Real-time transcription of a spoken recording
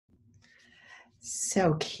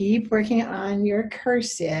So keep working on your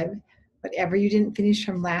cursive. Whatever you didn't finish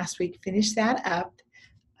from last week, finish that up.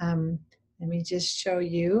 Let me just show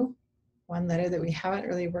you one letter that we haven't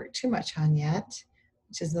really worked too much on yet,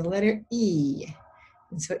 which is the letter E.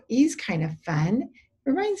 And so E is kind of fun. It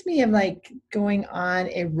reminds me of like going on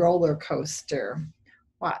a roller coaster.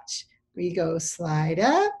 Watch, we go slide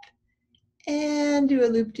up and do a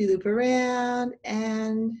loop-de-loop around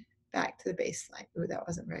and back to the baseline. Ooh, that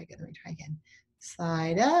wasn't very good. Let me try again.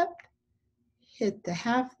 Slide up, hit the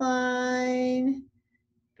half line,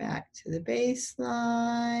 back to the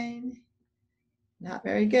baseline. Not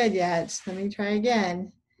very good yet. Let me try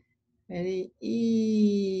again. Ready?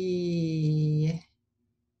 E.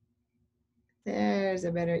 There's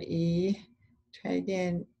a better E. Try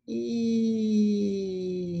again. E.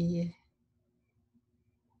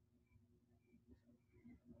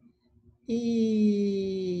 E.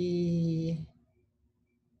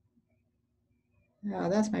 Oh,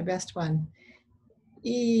 that's my best one.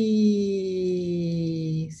 E.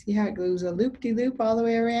 See how it goes a loop-de-loop all the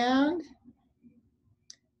way around?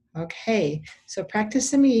 Okay, so practice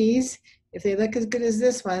some E's. If they look as good as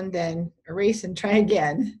this one, then erase and try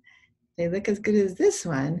again. If they look as good as this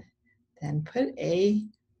one, then put a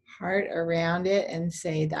heart around it and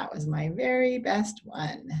say, that was my very best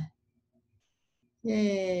one.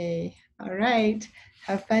 Yay. All right,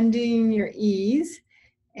 have fun doing your E's.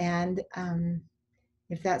 And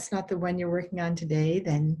if that's not the one you're working on today,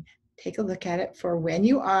 then take a look at it for when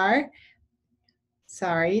you are.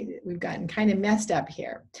 Sorry, we've gotten kind of messed up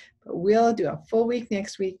here, but we'll do a full week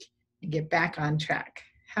next week and get back on track.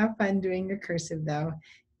 Have fun doing your cursive though.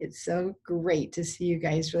 It's so great to see you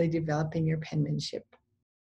guys really developing your penmanship.